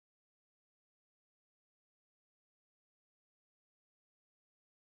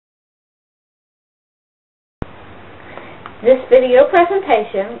This video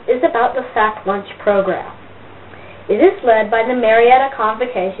presentation is about the Sack Lunch program. It is led by the Marietta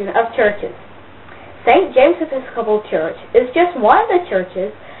Convocation of Churches. St. James Episcopal Church is just one of the churches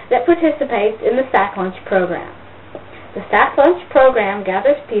that participates in the Sack Lunch program. The Sack Lunch program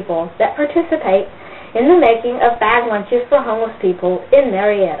gathers people that participate in the making of bag lunches for homeless people in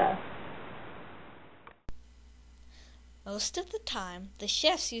Marietta. Most of the time, the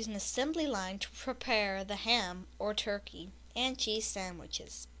chefs use an assembly line to prepare the ham or turkey and cheese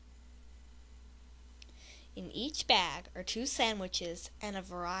sandwiches. In each bag are 2 sandwiches and a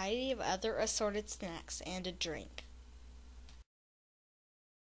variety of other assorted snacks and a drink.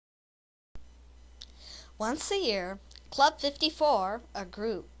 Once a year, Club 54, a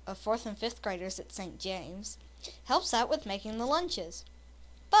group of 4th and 5th graders at St. James, helps out with making the lunches.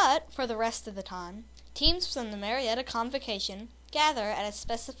 But for the rest of the time, teams from the Marietta Convocation gather at a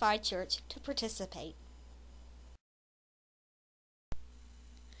specified church to participate.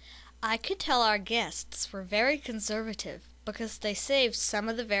 I could tell our guests were very conservative because they saved some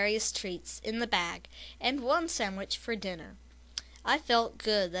of the various treats in the bag and 1 sandwich for dinner. I felt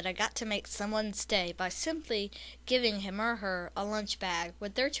good that I got to make someone's day by simply giving him or her a lunch bag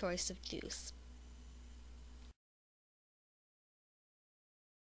with their choice of juice.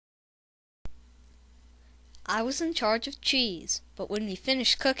 I was in charge of cheese, but when we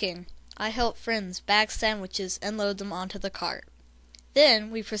finished cooking, I helped friends bag sandwiches and load them onto the cart.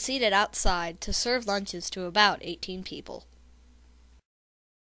 Then we proceeded outside to serve lunches to about 18 people.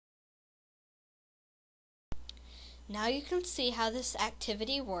 Now you can see how this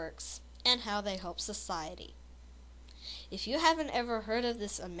activity works and how they help society. If you haven't ever heard of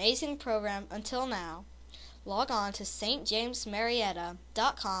this amazing program until now, log on to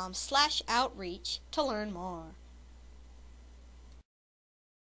stjamesmarietta.com/outreach to learn more.